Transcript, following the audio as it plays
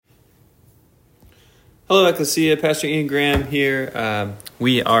Hello, Ecclesia. Pastor Ian Graham here.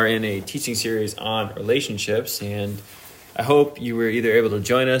 We are in a teaching series on relationships, and I hope you were either able to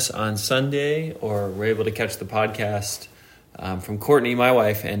join us on Sunday or were able to catch the podcast from Courtney, my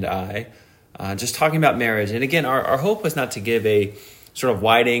wife, and I, just talking about marriage. And again, our hope was not to give a sort of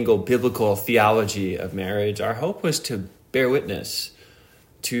wide-angle biblical theology of marriage. Our hope was to bear witness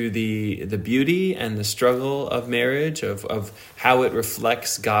to the beauty and the struggle of marriage, of how it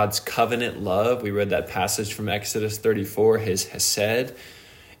reflects God's covenant love. We read that passage from Exodus 34, his hesed,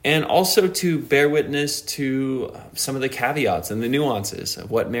 and also to bear witness to some of the caveats and the nuances of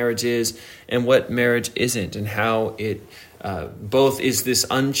what marriage is and what marriage isn't, and how it both is this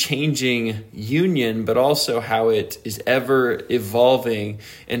unchanging union, but also how it is ever evolving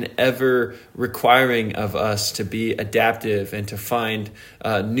and ever requiring of us to be adaptive and to find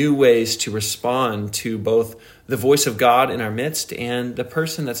new ways to respond to both the voice of God in our midst and the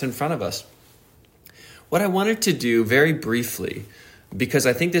person that's in front of us. What I wanted to do very briefly, because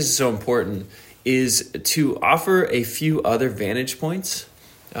I think this is so important, is to offer a few other vantage points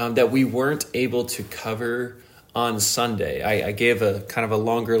that we weren't able to cover on Sunday. I gave a kind of a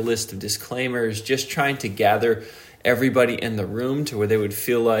longer list of disclaimers, just trying to gather everybody in the room to where they would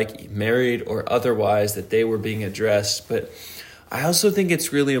feel like, married or otherwise, that they were being addressed. But I also think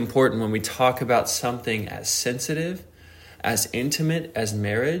it's really important when we talk about something as sensitive, as intimate as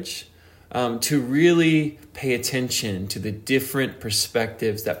marriage, to really pay attention to the different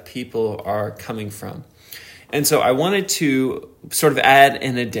perspectives that people are coming from. And so I wanted to sort of add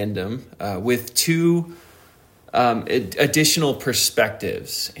an addendum with two additional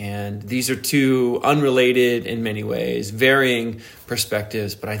perspectives. And these are two unrelated in many ways, varying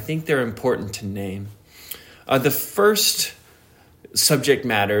perspectives, but I think they're important to name. The first subject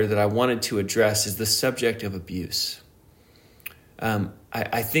matter that I wanted to address is the subject of abuse.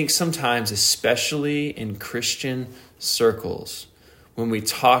 I think sometimes, especially in Christian circles, when we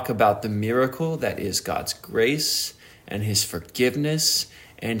talk about the miracle that is God's grace and His forgiveness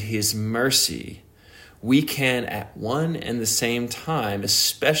and His mercy, we can at one and the same time,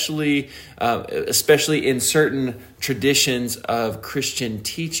 especially in certain traditions of Christian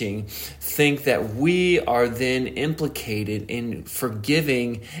teaching, think that we are then implicated in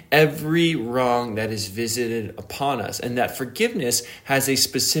forgiving every wrong that is visited upon us, and that forgiveness has a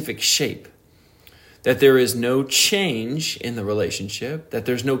specific shape, that there is no change in the relationship, that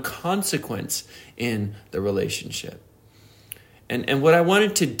there's no consequence in the relationship. And what I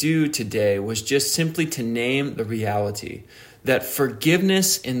wanted to do today was just simply to name the reality that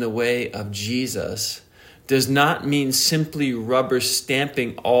forgiveness in the way of Jesus does not mean simply rubber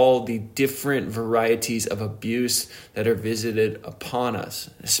stamping all the different varieties of abuse that are visited upon us,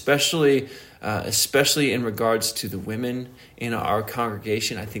 especially in regards to the women in our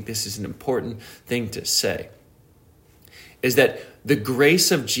congregation. I think this is an important thing to say, is that the grace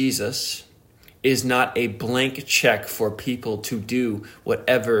of Jesus is not a blank check for people to do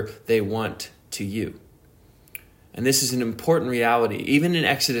whatever they want to you. And this is an important reality. Even in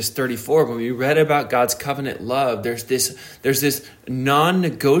Exodus 34, when we read about God's covenant love, there's this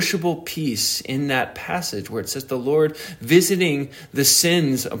non-negotiable piece in that passage where it says the Lord visiting the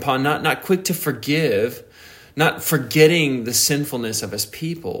sins upon, not quick to forgive, not forgetting the sinfulness of His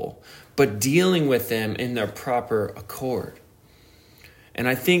people, but dealing with them in their proper accord. And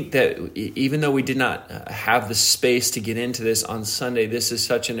I think that even though we did not have the space to get into this on Sunday, this is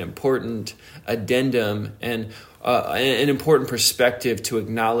such an important addendum and an important perspective to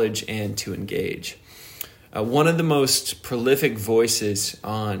acknowledge and to engage. One of the most prolific voices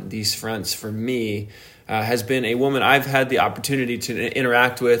on these fronts for me has been a woman I've had the opportunity to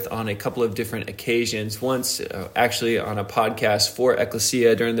interact with on a couple of different occasions. Once, actually, on a podcast for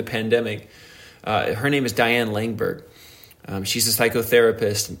Ecclesia during the pandemic. Her name is Diane Langberg. She's a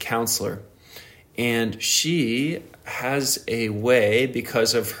psychotherapist and counselor, and she has a way,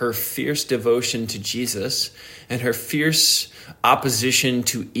 because of her fierce devotion to Jesus and her fierce opposition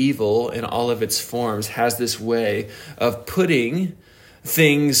to evil in all of its forms, has this way of putting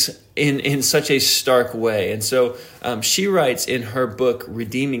things in such a stark way. And so she writes in her book,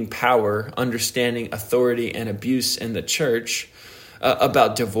 Redeeming Power, Understanding Authority and Abuse in the Church,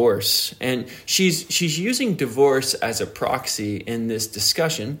 about divorce. And she's using divorce as a proxy in this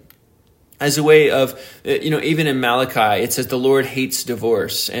discussion, as a way of, even in Malachi, it says the Lord hates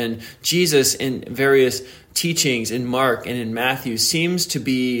divorce. And Jesus, in various teachings in Mark and in Matthew, seems to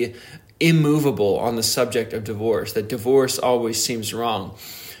be immovable on the subject of divorce, that divorce always seems wrong.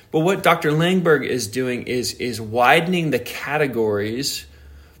 But what Dr. Langberg is doing is widening the categories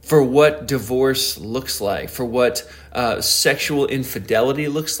for what divorce looks like, for what sexual infidelity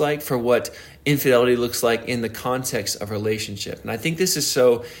looks like, for what infidelity looks like in the context of relationship. And I think this is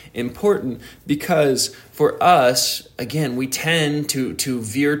so important because for us, again, we tend to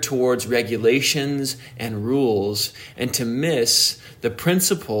veer towards regulations and rules and to miss the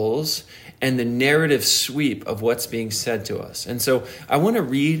principles and the narrative sweep of what's being said to us. And so I want to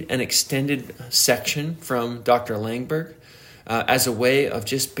read an extended section from Dr. Langberg as a way of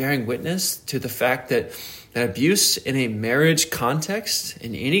just bearing witness to the fact that abuse in a marriage context,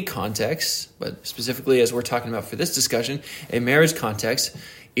 in any context, but specifically as we're talking about for this discussion, a marriage context,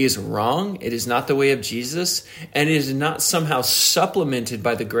 is wrong. It is not the way of Jesus, and it is not somehow supplemented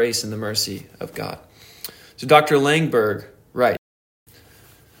by the grace and the mercy of God. So Dr. Langberg writes,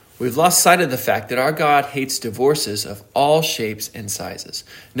 we've lost sight of the fact that our God hates divorces of all shapes and sizes,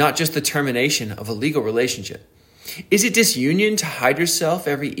 not just the termination of a legal relationship. Is it disunion to hide yourself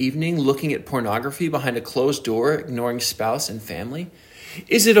every evening looking at pornography behind a closed door, ignoring spouse and family?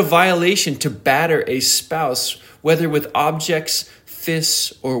 Is it a violation to batter a spouse, whether with objects,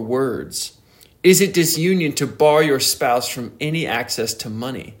 fists, or words? Is it disunion to bar your spouse from any access to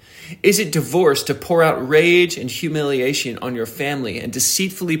money? Is it divorce to pour out rage and humiliation on your family and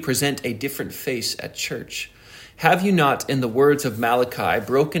deceitfully present a different face at church? Have you not, in the words of Malachi,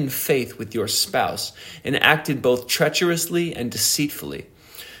 broken faith with your spouse and acted both treacherously and deceitfully?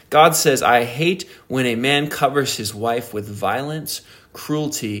 God says, I hate when a man covers his wife with violence,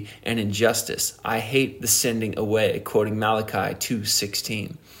 cruelty, and injustice. I hate the sending away, quoting Malachi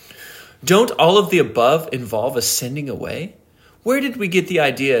 2:16. Don't all of the above involve a sending away? Where did we get the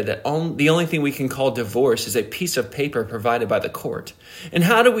idea that the only thing we can call divorce is a piece of paper provided by the court? And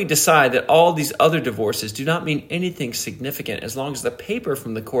how do we decide that all these other divorces do not mean anything significant as long as the paper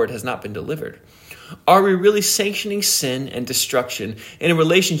from the court has not been delivered? Are we really sanctioning sin and destruction in a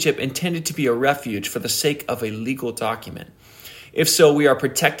relationship intended to be a refuge for the sake of a legal document? If so, we are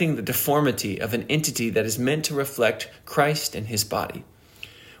protecting the deformity of an entity that is meant to reflect Christ and his body.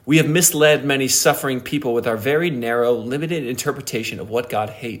 We have misled many suffering people with our very narrow, limited interpretation of what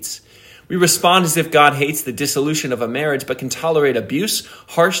God hates. We respond as if God hates the dissolution of a marriage, but can tolerate abuse,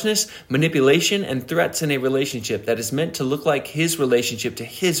 harshness, manipulation, and threats in a relationship that is meant to look like his relationship to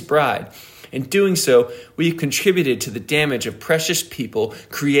his bride. In doing so, we have contributed to the damage of precious people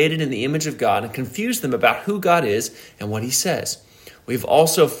created in the image of God and confused them about who God is and what he says. We've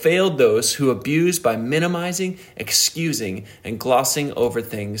also failed those who abuse by minimizing, excusing, and glossing over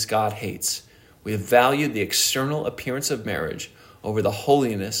things God hates. We have valued the external appearance of marriage over the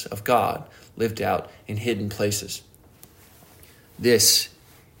holiness of God lived out in hidden places. This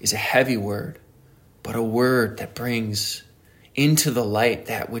is a heavy word, but a word that brings into the light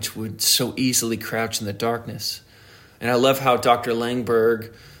that which would so easily crouch in the darkness. And I love how Dr.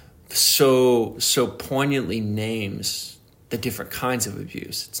 Langberg so poignantly names the different kinds of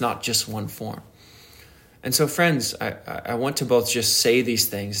abuse. It's not just one form. And so, friends, I want to both just say these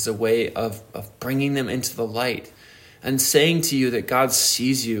things as a way of bringing them into the light and saying to you that God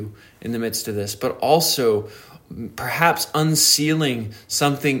sees you in the midst of this, but also perhaps unsealing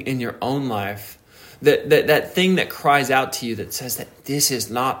something in your own life, that thing that cries out to you that says that this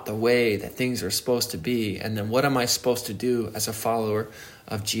is not the way that things are supposed to be. And then what am I supposed to do as a follower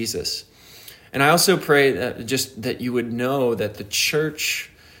of Jesus? And I also pray that you would know that the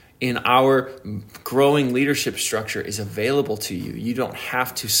church in our growing leadership structure is available to you. You don't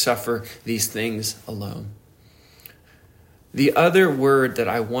have to suffer these things alone. The other word that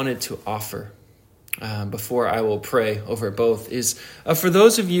I wanted to offer before I will pray over both is for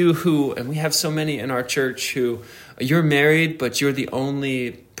those of you who, and we have so many in our church who you're married, but you're the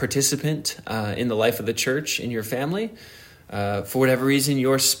only participant in the life of the church in your family. For whatever reason,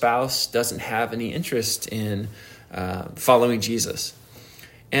 your spouse doesn't have any interest in following Jesus.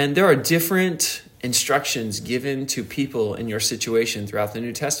 And there are different instructions given to people in your situation throughout the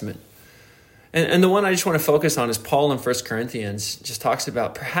New Testament. And the one I just want to focus on is Paul in 1 Corinthians just talks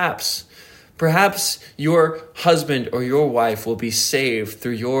about perhaps your husband or your wife will be saved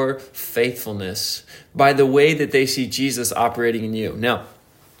through your faithfulness by the way that they see Jesus operating in you. Now,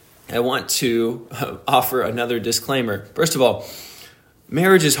 I want to offer another disclaimer. First of all,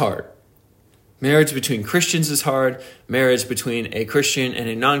 marriage is hard. Marriage between Christians is hard. Marriage between a Christian and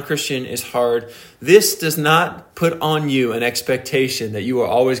a non-Christian is hard. This does not put on you an expectation that you are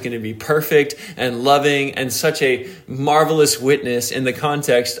always going to be perfect and loving and such a marvelous witness in the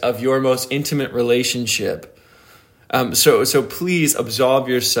context of your most intimate relationship. So please absolve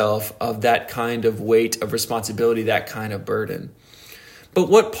yourself of that kind of weight of responsibility, that kind of burden. But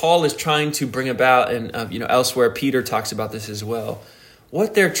what Paul is trying to bring about, and elsewhere Peter talks about this as well,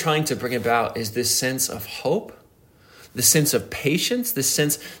 what they're trying to bring about is this sense of hope, the sense of patience, the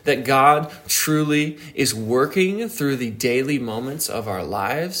sense that God truly is working through the daily moments of our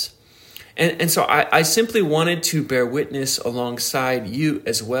lives. And so I simply wanted to bear witness alongside you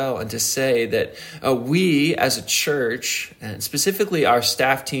as well, and to say that we as a church, and specifically our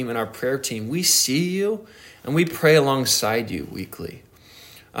staff team and our prayer team, we see you and we pray alongside you weekly.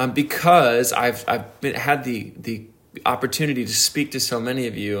 Because I've had the opportunity to speak to so many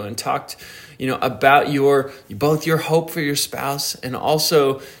of you and talked, about both your hope for your spouse and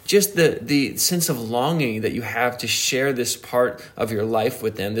also just the sense of longing that you have to share this part of your life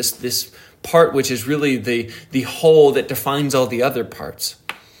with them. This part which is really the whole that defines all the other parts.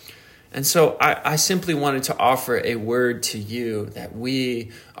 And so I simply wanted to offer a word to you that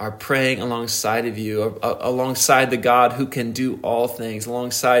we are praying alongside of you, alongside the God who can do all things,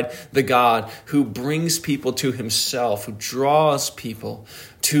 alongside the God who brings people to himself, who draws people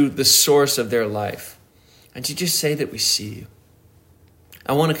to the source of their life. And to just say that we see you.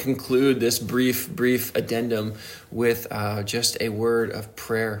 I want to conclude this brief addendum with just a word of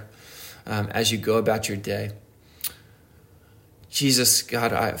prayer as you go about your day. Jesus,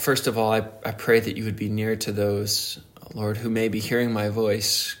 God, first of all, I pray that you would be near to those, Lord, who may be hearing my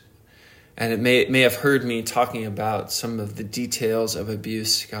voice, and it may have heard me talking about some of the details of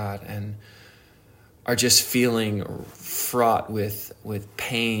abuse, God, and are just feeling fraught with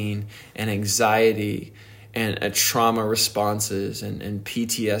pain and anxiety and trauma responses and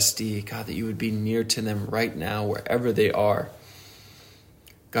PTSD. God, that you would be near to them right now, wherever they are.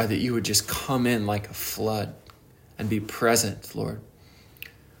 God, that you would just come in like a flood and be present, Lord.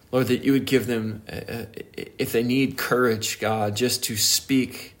 Lord, that you would give them, if they need courage, God, just to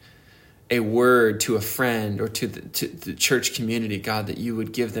speak a word to a friend or to the church community, God, that you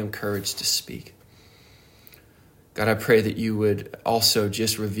would give them courage to speak. God, I pray that you would also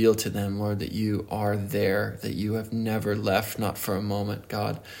just reveal to them, Lord, that you are there, that you have never left, not for a moment,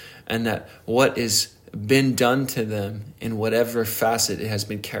 God, and that what has been done to them in whatever facet it has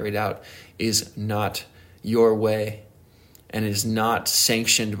been carried out is not your way and is not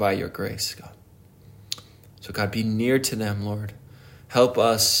sanctioned by your grace, God. So God, be near to them, Lord. Help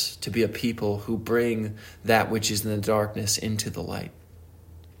us to be a people who bring that which is in the darkness into the light.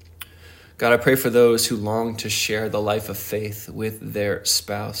 God, I pray for those who long to share the life of faith with their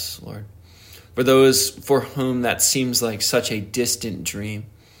spouse, Lord. For those for whom that seems like such a distant dream.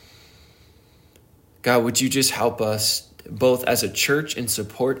 God, would you just help us both as a church in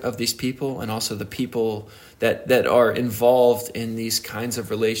support of these people and also the people that are involved in these kinds of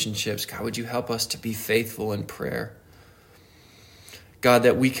relationships. God, would you help us to be faithful in prayer? God,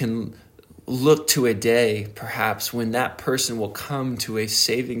 that we can look to a day, perhaps, when that person will come to a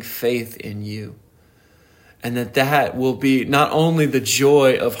saving faith in you. And that will be not only the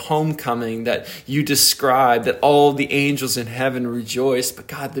joy of homecoming that you describe, that all the angels in heaven rejoice, but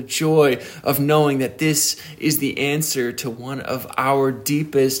God, the joy of knowing that this is the answer to one of our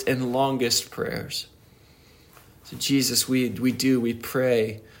deepest and longest prayers. So Jesus, we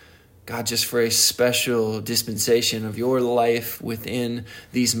pray, God, just for a special dispensation of your life within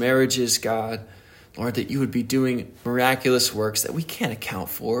these marriages, God. Lord, that you would be doing miraculous works that we can't account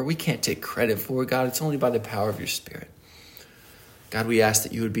for, we can't take credit for. God, it's only by the power of your Spirit. God, we ask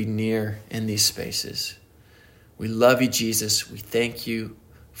that you would be near in these spaces. We love you, Jesus. We thank you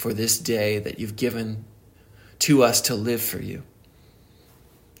for this day that you've given to us to live for you.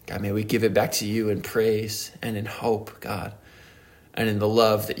 God, may we give it back to you in praise and in hope, God, and in the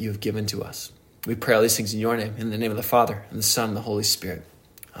love that you have given to us. We pray all these things in your name, in the name of the Father, and the Son, and the Holy Spirit.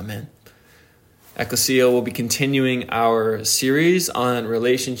 Amen. Ecclesia will be continuing our series on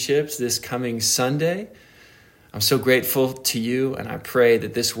relationships this coming Sunday. I'm so grateful to you, and I pray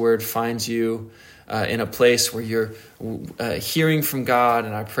that this word finds you in a place where you're hearing from God,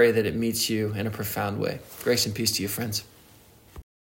 and I pray that it meets you in a profound way. Grace and peace to you, friends.